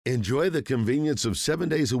Enjoy the convenience of 7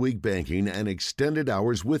 days a week banking and extended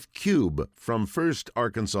hours with Cube from First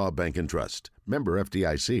Arkansas Bank and Trust. Member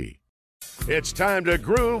FDIC. It's time to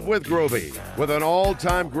groove with Grovey. With an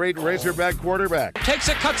all-time great Razorback quarterback. Takes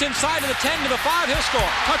it, cuts inside to the 10, to the 5, he'll score.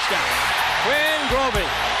 Touchdown. Quinn Grovey,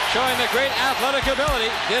 showing the great athletic ability,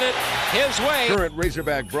 did it his way. Current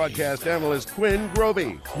Razorback broadcast analyst Quinn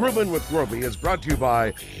Grovey. Groovin' with Grovey is brought to you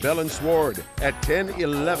by Bell & Sward at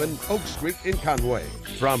 1011 Oak Street in Conway.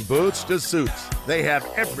 From boots to suits, they have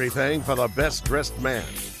everything for the best-dressed man.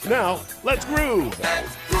 Now, let's groove.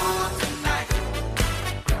 Let's groove tonight.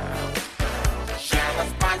 Share the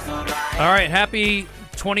spice of life. All right, happy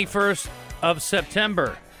 21st of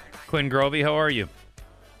September. Quinn Grovey, how are you?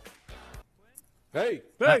 Hey.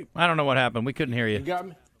 I don't know what happened. We couldn't hear you. You got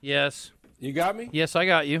me? Yes. You got me? Yes, I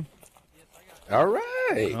got you. All right.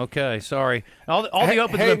 Okay, sorry. All the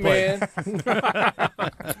opens hey, have been played. Man.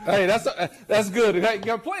 Hey, that's good. You got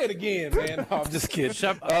to play it again, man. No, I'm just kidding.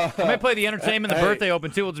 I may play the entertainment, the birthday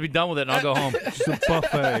open, too. We'll just be done with it, and I'll go home. It's a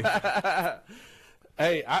buffet.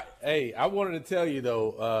 I wanted to tell you,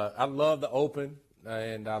 though, I love the open,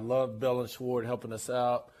 and I love Bell & Sward helping us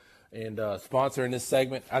out and sponsoring this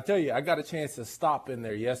segment. I tell you, I got a chance to stop in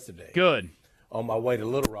there yesterday. Good. On my way to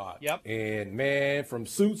Little Rock. Yep. And, man, from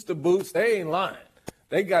suits to boots, they ain't lying.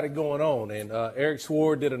 They got it going on. And Eric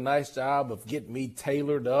Sward did a nice job of getting me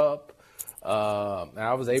tailored up.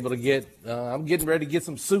 I was able to get I'm getting ready to get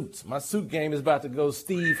some suits. My suit game is about to go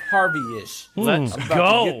Steve Harvey-ish. Let's I'm about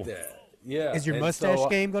go. to get there. Yeah. Is your mustache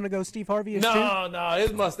game going to go Steve Harvey-ish too? No,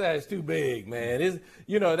 his mustache too big, man. His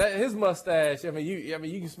mustache. I mean,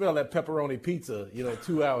 you can smell that pepperoni pizza,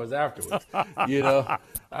 2 hours afterwards. I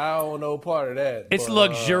don't know part of that. It's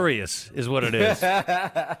luxurious, is what it is.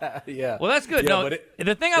 Yeah. Well, that's good. Yeah, No,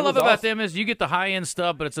 the thing I love about them is you get the high-end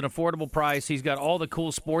stuff, but it's an affordable price. He's got all the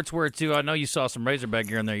cool sportswear, too. I know you saw some Razorback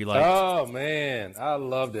gear in there you liked. Oh, man. I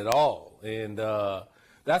loved it all. And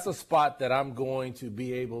that's a spot that I'm going to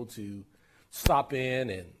be able to stop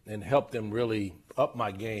in and help them really up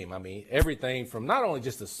my game. I mean, everything from not only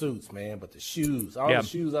just the suits, man, but the shoes. All the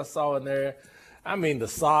shoes I saw in there. I mean, the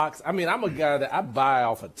socks. I mean, I'm a guy that I buy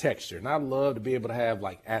off of texture, and I love to be able to have,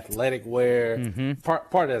 like, athletic wear. Mm-hmm.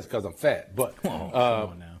 Part of that's because I'm fat. But,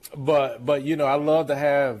 but I love to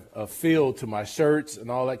have a feel to my shirts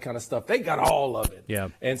and all that kind of stuff. They got all of it. Yeah.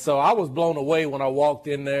 And so I was blown away when I walked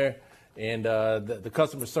in there. And the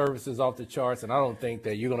customer service is off the charts, and I don't think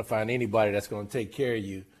that you're going to find anybody that's going to take care of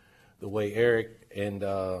you the way Eric and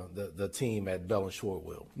the team at Bell & Sward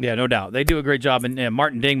will. Yeah, no doubt. They do a great job. And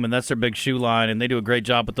Martin Dingman, that's their big shoe line, and they do a great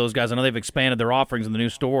job with those guys. I know they've expanded their offerings in the new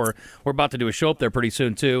store. We're about to do a show up there pretty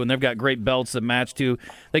soon, too, and they've got great belts that match, too.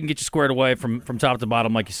 They can get you squared away from top to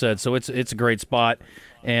bottom, like you said. So it's a great spot,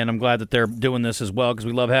 and I'm glad that they're doing this as well because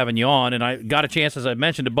we love having you on. And I got a chance, as I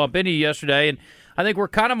mentioned, to bump into you yesterday, and I think we're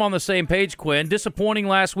kind of on the same page, Quinn. Disappointing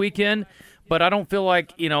last weekend, but I don't feel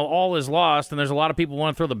like, all is lost, and there's a lot of people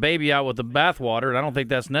want to throw the baby out with the bathwater, and I don't think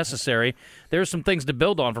that's necessary. There's some things to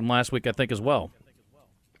build on from last week, I think, as well.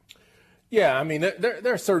 Yeah, I mean,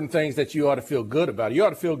 there are certain things that you ought to feel good about. You ought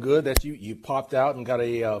to feel good that you popped out and got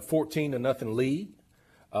a 14-0 lead.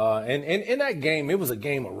 And in that game, it was a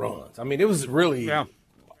game of runs. I mean, it was really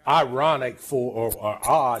ironic or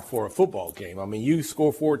odd for a football game. I mean, you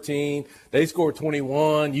score 14, they score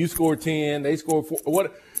 21, you score 10, they score 4,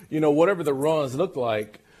 whatever the runs look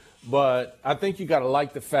like. But I think you got to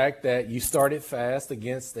like the fact that you started fast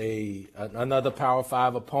against another Power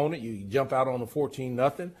 5 opponent. You jump out on a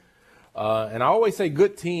 14-0. And I always say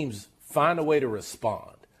good teams find a way to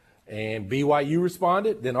respond. And BYU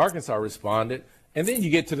responded, then Arkansas responded. And then you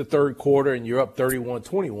get to the third quarter and you're up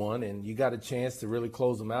 31-21 and you got a chance to really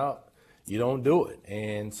close them out. You don't do it.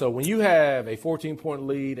 And so when you have a 14-point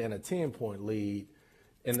lead and a 10-point lead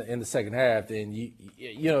in the second half, then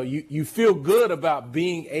you feel good about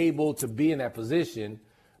being able to be in that position,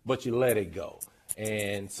 but you let it go.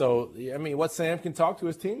 And so, I mean, what Sam can talk to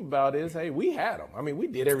his team about is, hey, we had them. I mean, we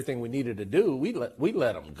did everything we needed to do. We let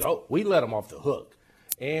them go. We let them off the hook.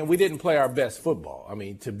 And we didn't play our best football. I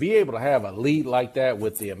mean, to be able to have a lead like that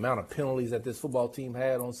with the amount of penalties that this football team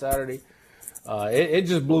had on Saturday, it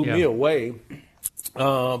just blew me away.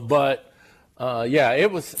 But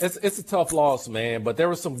it's a tough loss, man. But there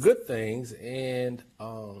were some good things, but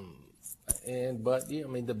I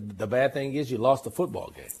mean, the bad thing is you lost the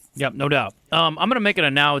football game. Yep, no doubt. I'm going to make an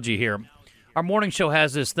analogy here. Our morning show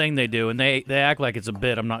has this thing they do, and they act like it's a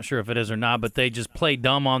bit. I'm not sure if it is or not, but they just play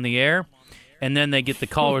dumb on the air. And then they get the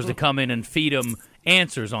callers to come in and feed them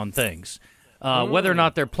answers on things. Whether or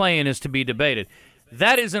not they're playing is to be debated.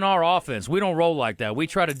 That isn't our offense. We don't roll like that. We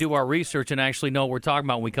try to do our research and actually know what we're talking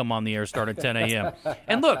about when we come on the air start at 10 a.m.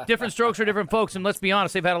 And look, different strokes for different folks, and let's be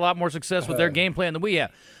honest, they've had a lot more success with their game plan than we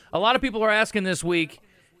have. A lot of people are asking this week,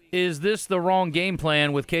 is this the wrong game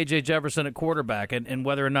plan with K.J. Jefferson at quarterback, and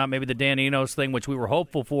whether or not maybe the Dan Enos thing, which we were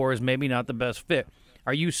hopeful for, is maybe not the best fit.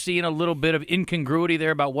 Are you seeing a little bit of incongruity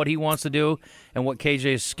there about what he wants to do and what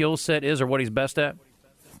KJ's skill set is or what he's best at?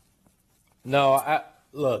 No, I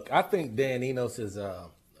think Dan Enos is a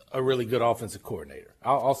really good offensive coordinator.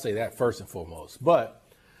 I'll say that first and foremost. But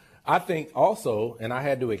I think also, and I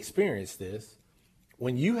had to experience this,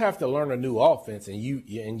 when you have to learn a new offense and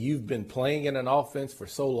you've been playing in an offense for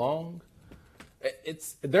so long,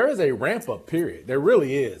 there is a ramp-up period. There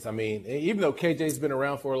really is. I mean, even though KJ's been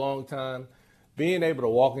around for a long time, being able to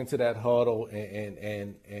walk into that huddle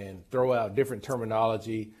and throw out different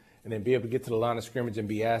terminology and then be able to get to the line of scrimmage and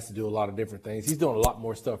be asked to do a lot of different things. He's doing a lot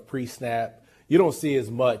more stuff pre-snap. You don't see as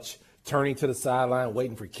much turning to the sideline,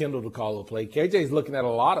 waiting for Kendall to call a play. KJ's looking at a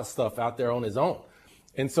lot of stuff out there on his own.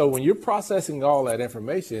 And so when you're processing all that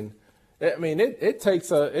information, I mean, it takes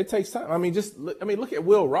time. I mean, look at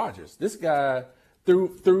Will Rogers. This guy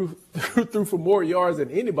threw for more yards than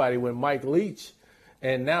anybody when Mike Leach.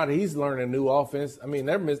 And now that he's learning a new offense, I mean,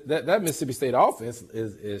 that Mississippi State offense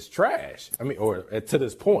is trash. I mean, or to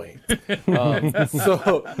this point. Let me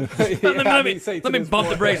bump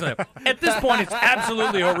the brakes on that. At this point, it's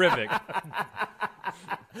absolutely horrific.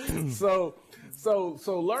 So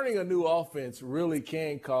learning a new offense really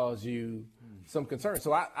can cause you some concern.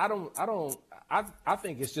 So I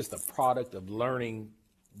think it's just a product of learning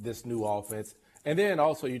this new offense, and then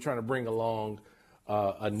also you're trying to bring along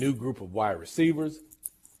a new group of wide receivers.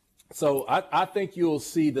 So I think you'll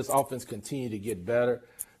see this offense continue to get better.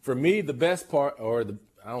 For me, the best part, I don't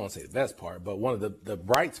want to say the best part, but one of the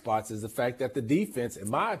bright spots is the fact that the defense, in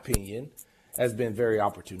my opinion, has been very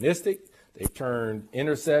opportunistic. They've turned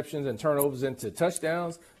interceptions and turnovers into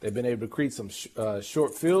touchdowns. They've been able to create some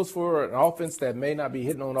short fields for an offense that may not be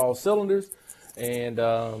hitting on all cylinders. And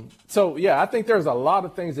I think there's a lot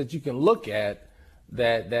of things that you can look at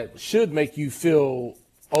that should make you feel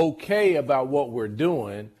okay about what we're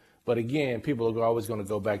doing. But again, people are always going to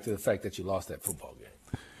go back to the fact that you lost that football game.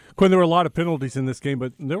 Quinn, there were a lot of penalties in this game,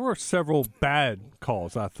 but there were several bad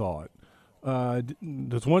calls, I thought.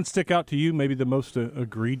 Does one stick out to you, maybe the most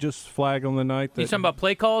egregious flag on the night? You talking about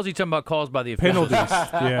play calls or you talking about calls by the officials? Penalties,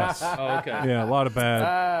 yes. Oh, okay. Yeah, a lot of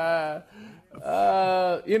bad.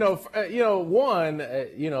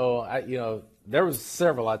 There was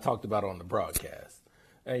several I talked about on the broadcast.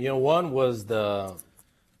 One was the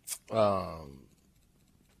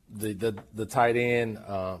tight end.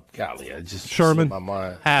 Golly, I just Sherman. slipped my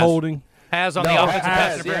mind. Holding. Has on the offensive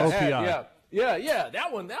pass interference. OPI. Yeah.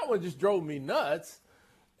 That one just drove me nuts.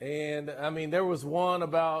 And I mean, there was one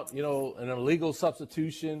about an illegal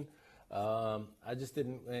substitution. I just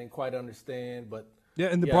didn't quite understand, but. Yeah,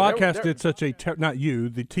 and the broadcast did such a not you,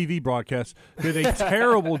 the TV broadcast did a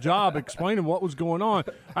terrible job explaining what was going on.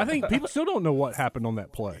 I think people still don't know what happened on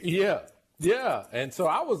that play. Yeah, and so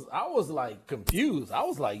I was like confused. I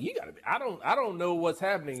was like, you gotta be. I don't know what's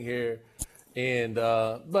happening here, and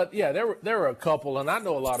but yeah, there were a couple, and I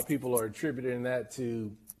know a lot of people are attributing that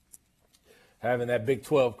to having that Big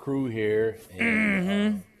 12 crew here.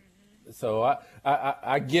 And, so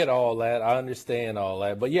I get all that. I understand all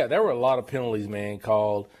that. But, yeah, there were a lot of penalties, man,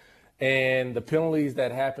 called. And the penalties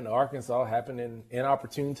that happened to Arkansas happened in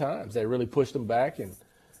inopportune times. They really pushed them back and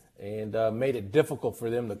made it difficult for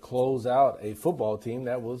them to close out a football team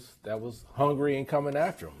that was hungry and coming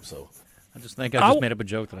after them. So I just think I just made up a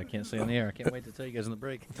joke that I can't say on the air. I can't wait to tell you guys in the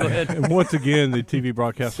break. Go ahead. And once again, the TV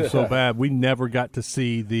broadcast was so bad, we never got to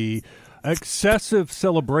see the excessive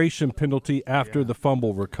celebration penalty after the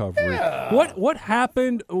fumble recovery. Yeah. What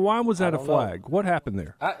happened? Why was that a flag? What happened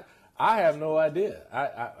there? I have no idea.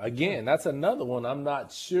 Again, that's another one I'm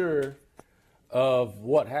not sure of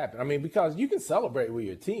what happened. I mean, because you can celebrate with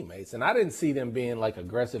your teammates, and I didn't see them being like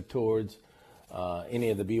aggressive towards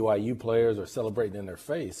any of the BYU players or celebrating in their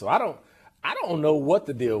face. So I don't know what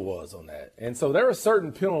the deal was on that. And so there are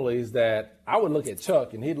certain penalties that I would look at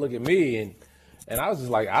Chuck and he'd look at me and I was just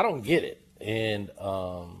like, I don't get it. And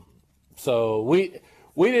so we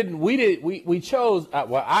chose,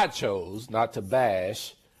 I chose not to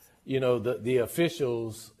bash, the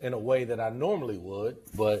officials in a way that I normally would,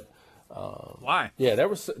 but why? Yeah, there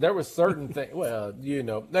were certain things. Well, hey,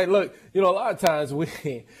 look, a lot of times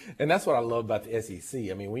and that's what I love about the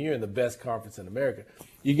SEC. I mean, when you're in the best conference in America,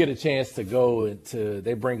 you get a chance to go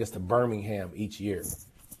they bring us to Birmingham each year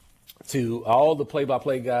to all the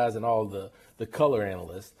play-by-play guys and all the color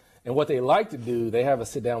analysts. And what they like to do, they have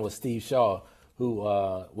us sit down with Steve Shaw,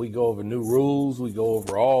 who we go over new rules, we go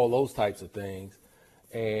over all those types of things,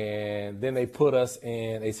 and then they put us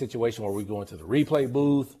in a situation where we go into the replay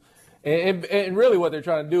booth, and really what they're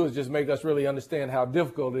trying to do is just make us really understand how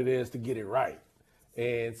difficult it is to get it right,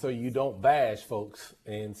 and so you don't bash folks,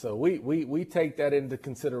 and so we take that into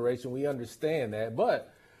consideration. We understand that,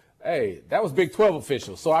 but hey, that was Big 12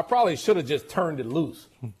 officials, so I probably should have just turned it loose.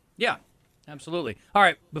 Yeah, absolutely. All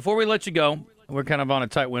right, before we let you go, we're kind of on a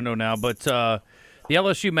tight window now, but the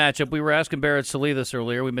LSU matchup, we were asking Barrett Salee this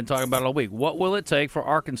earlier. We've been talking about it all week. What will it take for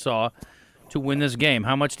Arkansas to win this game?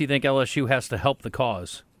 How much do you think LSU has to help the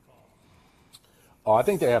cause? Oh, I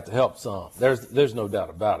think they have to help some. There's no doubt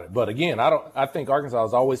about it. But again, I think Arkansas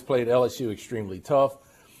has always played LSU extremely tough.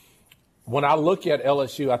 When I look at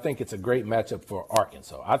LSU, I think it's a great matchup for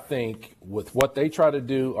Arkansas. I think with what they try to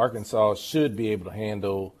do, Arkansas should be able to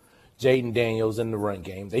handle Jaden Daniels in the run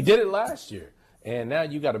game. They did it last year. And now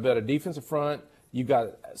you got a better defensive front. You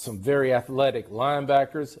got some very athletic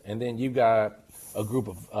linebackers. And then you got a group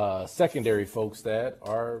of secondary folks that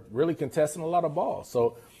are really contesting a lot of balls.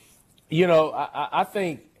 So, you know, I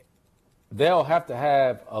think they'll have to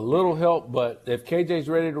have a little help. But if KJ's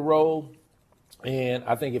ready to roll, and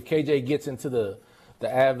I think if KJ gets into the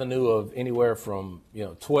avenue of anywhere from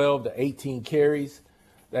 12 to 18 carries,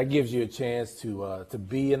 that gives you a chance to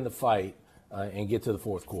be in the fight and get to the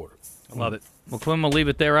fourth quarter. I love it. Well, Quinn, we'll leave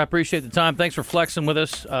it there. I appreciate the time. Thanks for flexing with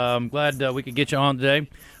us. I'm glad we could get you on today.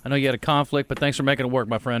 I know you had a conflict, but thanks for making it work,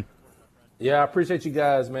 my friend. Yeah, I appreciate you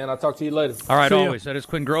guys, man. I'll talk to you later. All right, always. That is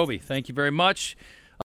Quinn Grovey. Thank you very much.